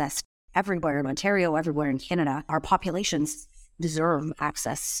access everywhere in Ontario, everywhere in Canada. Our populations deserve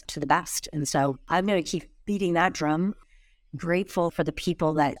access to the best. And so I'm going to keep beating that drum. Grateful for the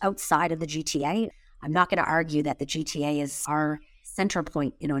people that outside of the GTA. I'm not going to argue that the GTA is our center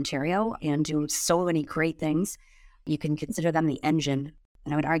point in Ontario and do so many great things. You can consider them the engine.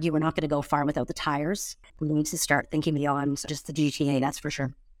 And I would argue we're not going to go far without the tires. We need to start thinking beyond just the GTA, that's for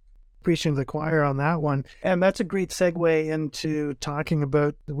sure. preaching to the choir on that one. And that's a great segue into talking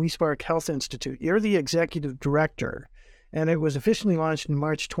about the WeSpark Health Institute. You're the executive director, and it was officially launched in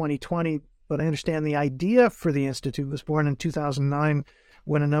March 2020, but I understand the idea for the Institute was born in 2009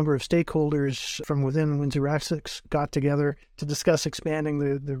 when a number of stakeholders from within Windsor Essex got together to discuss expanding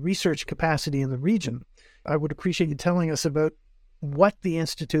the research capacity in the region. I would appreciate you telling us about what the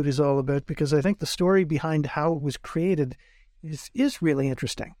Institute is all about, because I think the story behind how it was created is really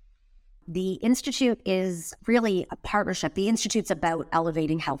interesting. The Institute is really a partnership. The Institute's about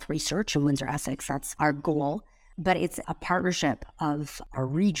elevating health research in Windsor Essex. That's our goal. But it's a partnership of our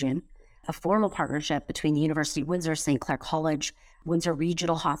region, a formal partnership between the University of Windsor, St. Clair College, Windsor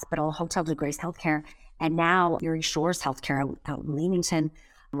Regional Hospital, Hotel de Grace Healthcare, and now Erie Shores Healthcare out in Leamington.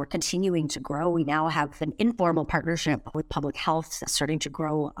 We're continuing to grow. We now have an informal partnership with public health, starting to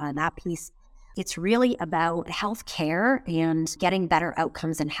grow on that piece. It's really about healthcare and getting better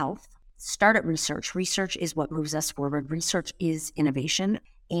outcomes in health. Start at research. Research is what moves us forward. Research is innovation.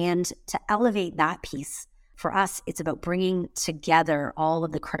 And to elevate that piece, for us, it's about bringing together all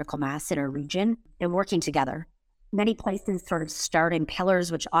of the critical mass in our region and working together. Many places sort of start in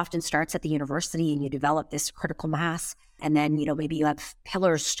pillars, which often starts at the university, and you develop this critical mass. And then, maybe you have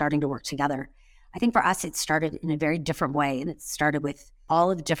pillars starting to work together. I think for us, it started in a very different way. And it started with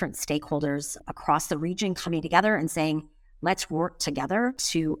all of the different stakeholders across the region coming together and saying, let's work together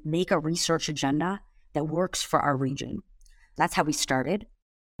to make a research agenda that works for our region. That's how we started.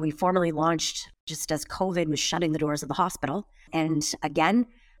 We formally launched just as COVID was shutting the doors of the hospital. And again,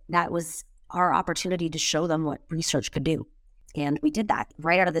 that was our opportunity to show them what research could do. And we did that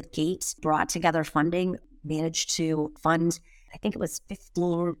right out of the gate, brought together funding, managed to fund, I think it was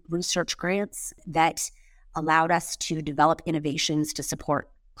 15 research grants that allowed us to develop innovations to support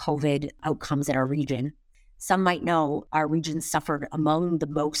COVID outcomes in our region. Some might know our region suffered among the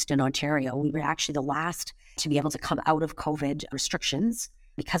most in Ontario. We were actually the last to be able to come out of COVID restrictions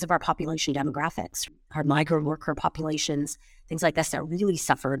because of our population demographics, our migrant worker populations, things like this that really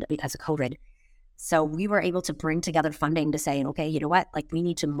suffered because of COVID. So we were able to bring together funding to say, okay, you know what, we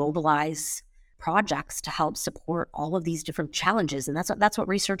need to mobilize projects to help support all of these different challenges. And that's what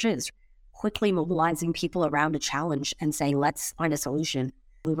research is, quickly mobilizing people around a challenge and saying, let's find a solution.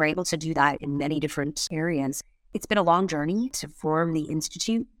 We were able to do that in many different areas. It's been a long journey to form the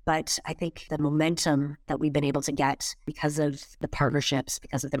Institute, but I think the momentum that we've been able to get because of the partnerships,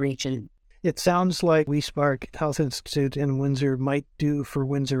 because of the region. It sounds like WeSpark Health Institute in Windsor might do for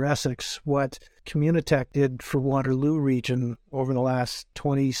Windsor Essex what Communitech did for Waterloo region over the last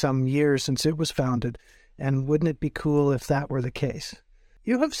 20-some years since it was founded. And wouldn't it be cool if that were the case?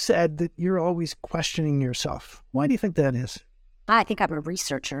 You have said that you're always questioning yourself. Why do you think that is? I think I'm a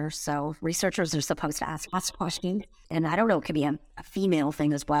researcher, so researchers are supposed to ask lots of questions. And I don't know, it could be a female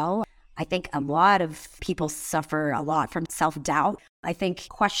thing as well. I think a lot of people suffer a lot from self-doubt. I think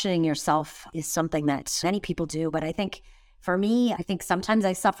questioning yourself is something that many people do. But I think for me, I think sometimes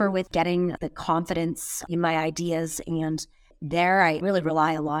I suffer with getting the confidence in my ideas. And there I really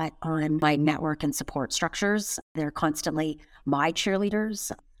rely a lot on my network and support structures. They're constantly my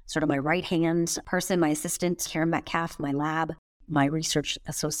cheerleaders, sort of my right-hand person, my assistant, Karen Metcalf, my lab, my research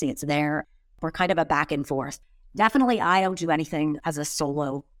associates there. We're kind of a back and forth. Definitely, I don't do anything as a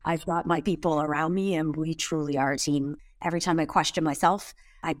solo. I've got my people around me, and we truly are a team. Every time I question myself,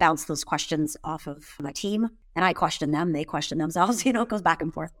 I bounce those questions off of my team, and I question them. They question themselves. It goes back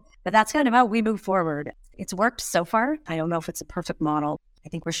and forth. But that's kind of how we move forward. It's worked so far. I don't know if it's a perfect model. I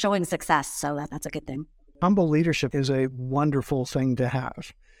think we're showing success, so that's a good thing. Humble leadership is a wonderful thing to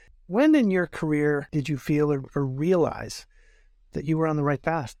have. When in your career did you feel or realize that you were on the right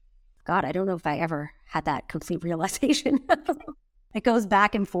path? God, I don't know if I ever had that complete realization. It goes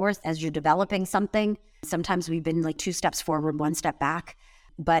back and forth as you're developing something. Sometimes we've been 2 steps forward, 1 step back.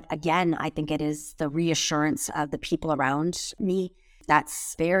 But again, I think it is the reassurance of the people around me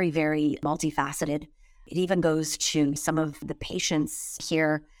that's very, very multifaceted. It even goes to some of the patients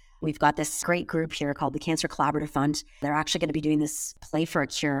here. We've got this great group here called the Cancer Collaborative Fund. They're actually going to be doing this Play for a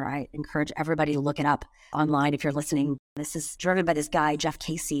Cure. I encourage everybody to look it up online if you're listening. This is driven by this guy, Jeff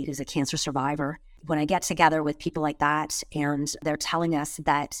Casey, who's a cancer survivor. When I get together with people like that, and they're telling us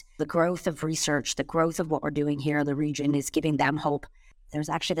that the growth of research, the growth of what we're doing here in the region is giving them hope. There's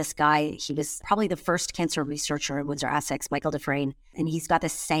actually this guy, he was probably the first cancer researcher in Windsor Essex, Michael Dufresne, and he's got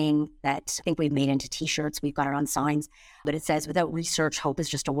this saying that I think we've made into t-shirts, we've got it on signs, but it says, without research, hope is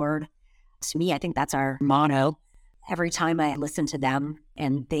just a word. To me, I think that's our motto. Every time I listen to them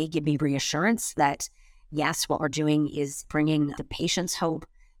and they give me reassurance that, yes, what we're doing is bringing the patients hope,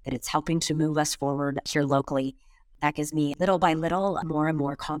 that it's helping to move us forward here locally. That gives me little by little more and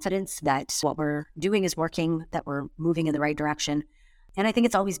more confidence that what we're doing is working, that we're moving in the right direction. And I think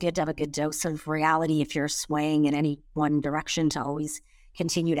it's always good to have a good dose of reality if you're swaying in any one direction, to always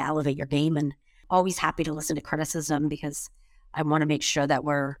continue to elevate your game, and always happy to listen to criticism, because I want to make sure that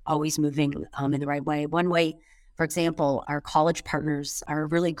we're always moving in the right way. One way, for example, our college partners are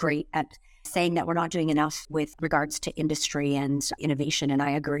really great at saying that we're not doing enough with regards to industry and innovation, and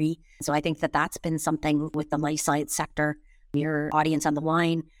I agree. So I think that that's been something with the life science sector, your audience on the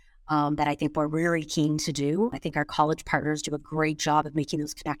line, that I think we're really keen to do. I think our college partners do a great job of making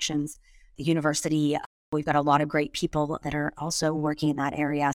those connections. The university, we've got a lot of great people that are also working in that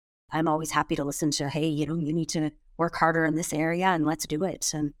area. I'm always happy to listen to, hey, you need to work harder in this area and let's do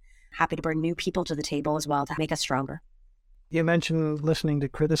it. And happy to bring new people to the table as well to make us stronger. You mentioned listening to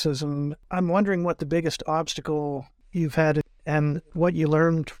criticism. I'm wondering what the biggest obstacle you've had and what you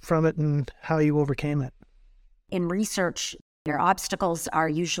learned from it and how you overcame it. In research, your obstacles are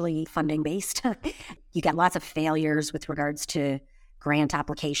usually funding based. You get lots of failures with regards to grant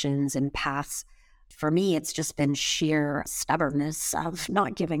applications and paths. For me, it's just been sheer stubbornness of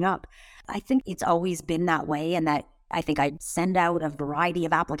not giving up. I think it's always been that way, and that I think I send out a variety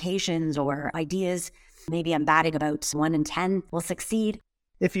of applications or ideas. Maybe I'm batting about 1 in 10 will succeed.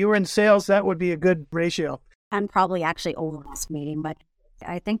 If you were in sales, that would be a good ratio. I'm probably actually overestimating, but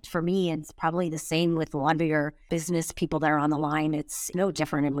I think for me, it's probably the same with a lot of your business people that are on the line. It's no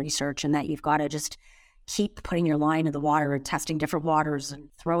different in research, in that you've got to just keep putting your line in the water and testing different waters and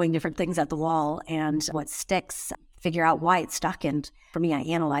throwing different things at the wall, and what sticks, figure out why it's stuck. And for me, I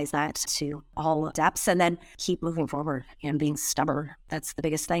analyze that to all depths and then keep moving forward and being stubborn. That's the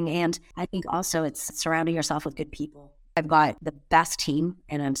biggest thing. And I think also it's surrounding yourself with good people. I've got the best team,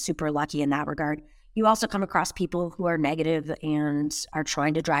 and I'm super lucky in that regard. You also come across people who are negative and are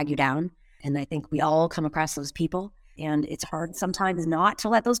trying to drag you down. And I think we all come across those people. And it's hard sometimes not to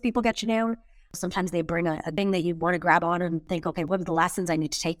let those people get you down. Sometimes they bring a thing that you want to grab on and think, okay, what are the lessons I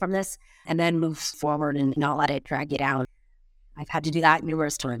need to take from this? And then move forward and not let it drag you down. I've had to do that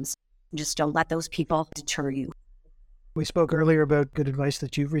numerous times. Just don't let those people deter you. We spoke earlier about good advice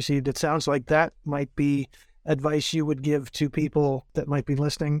that you've received. It sounds like that might be advice you would give to people that might be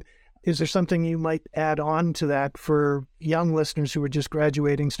listening. Is there something you might add on to that for young listeners who are just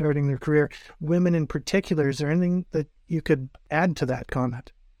graduating, starting their career, women in particular? Is there anything that you could add to that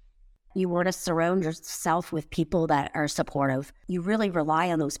comment? You want to surround yourself with people that are supportive. You really rely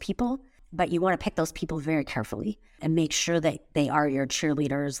on those people, but you want to pick those people very carefully and make sure that they are your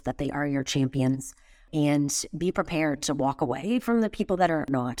cheerleaders, that they are your champions, and be prepared to walk away from the people that are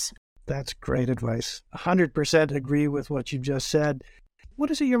not. That's great advice. 100% agree with what you just said.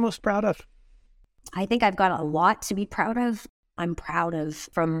 What is it you're most proud of? I think I've got a lot to be proud of. I'm proud of,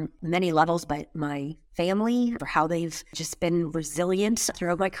 from many levels, but my family, for how they've just been resilient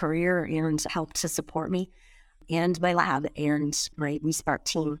throughout my career and helped to support me, and my lab and my WeSpark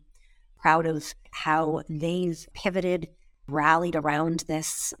team. Proud of how they've pivoted, rallied around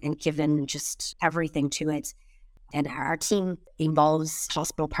this, and given just everything to it. And our team involves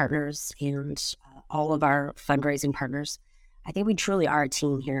hospital partners and all of our fundraising partners. I think we truly are a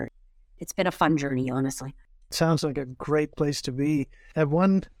team here. It's been a fun journey, honestly. Sounds like a great place to be. I have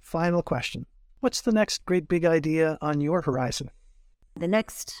one final question. What's the next great big idea on your horizon? The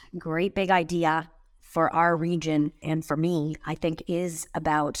next great big idea for our region and for me, I think, is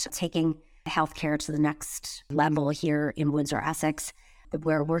about taking healthcare to the next level here in Windsor, Essex.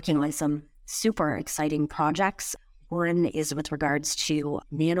 We're working on some super exciting projects. One is with regards to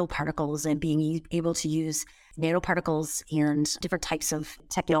nanoparticles and being able to use nanoparticles and different types of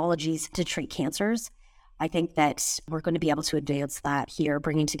technologies to treat cancers. I think that we're going to be able to advance that here,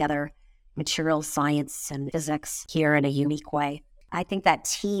 bringing together material science and physics here in a unique way. I think that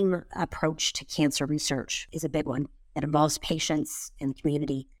team approach to cancer research is a big one that involves patients and the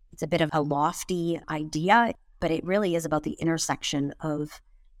community. It's a bit of a lofty idea, but it really is about the intersection of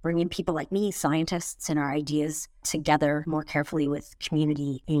bringing people like me, scientists, and our ideas together more carefully with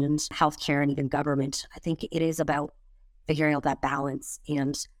community and healthcare and even government. I think it is about figuring out that balance,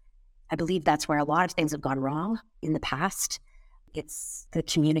 and I believe that's where a lot of things have gone wrong in the past. It's the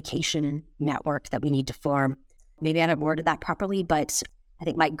communication network that we need to form. Maybe I haven't worded that properly, but I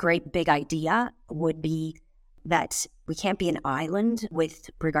think my great big idea would be that we can't be an island with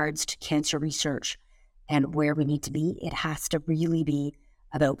regards to cancer research and where we need to be. It has to really be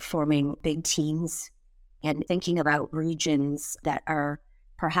about forming big teams and thinking about regions that are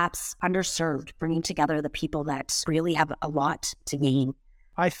perhaps underserved, bringing together the people that really have a lot to gain.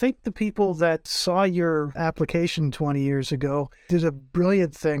 I think the people that saw your application 20 years ago did a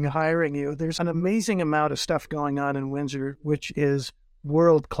brilliant thing hiring you. There's an amazing amount of stuff going on in Windsor, which is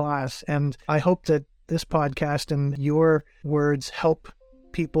world class. And I hope that this podcast and your words help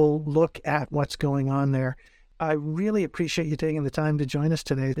people look at what's going on there. I really appreciate you taking the time to join us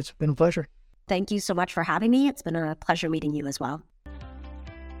today. It's been a pleasure. Thank you so much for having me. It's been a pleasure meeting you as well.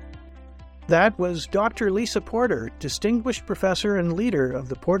 That was Dr. Lisa Porter, Distinguished Professor and Leader of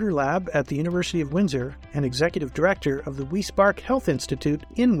the Porter Lab at the University of Windsor and Executive Director of the WeSpark Health Institute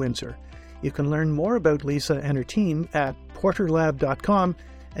in Windsor. You can learn more about Lisa and her team at porterlab.com,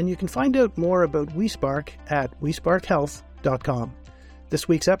 and you can find out more about WeSpark at wesparkhealth.com. This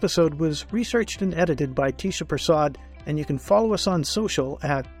week's episode was researched and edited by Tisha Prasad, and you can follow us on social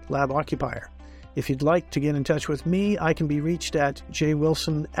at LabOccupier. If you'd like to get in touch with me, I can be reached at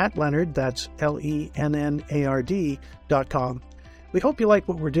jwilson@Leonard, that's LENNARD.com. We hope you like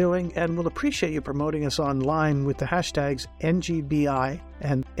what we're doing, and we'll appreciate you promoting us online with the hashtags NGBI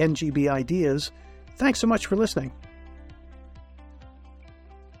and NGB Ideas. Thanks so much for listening.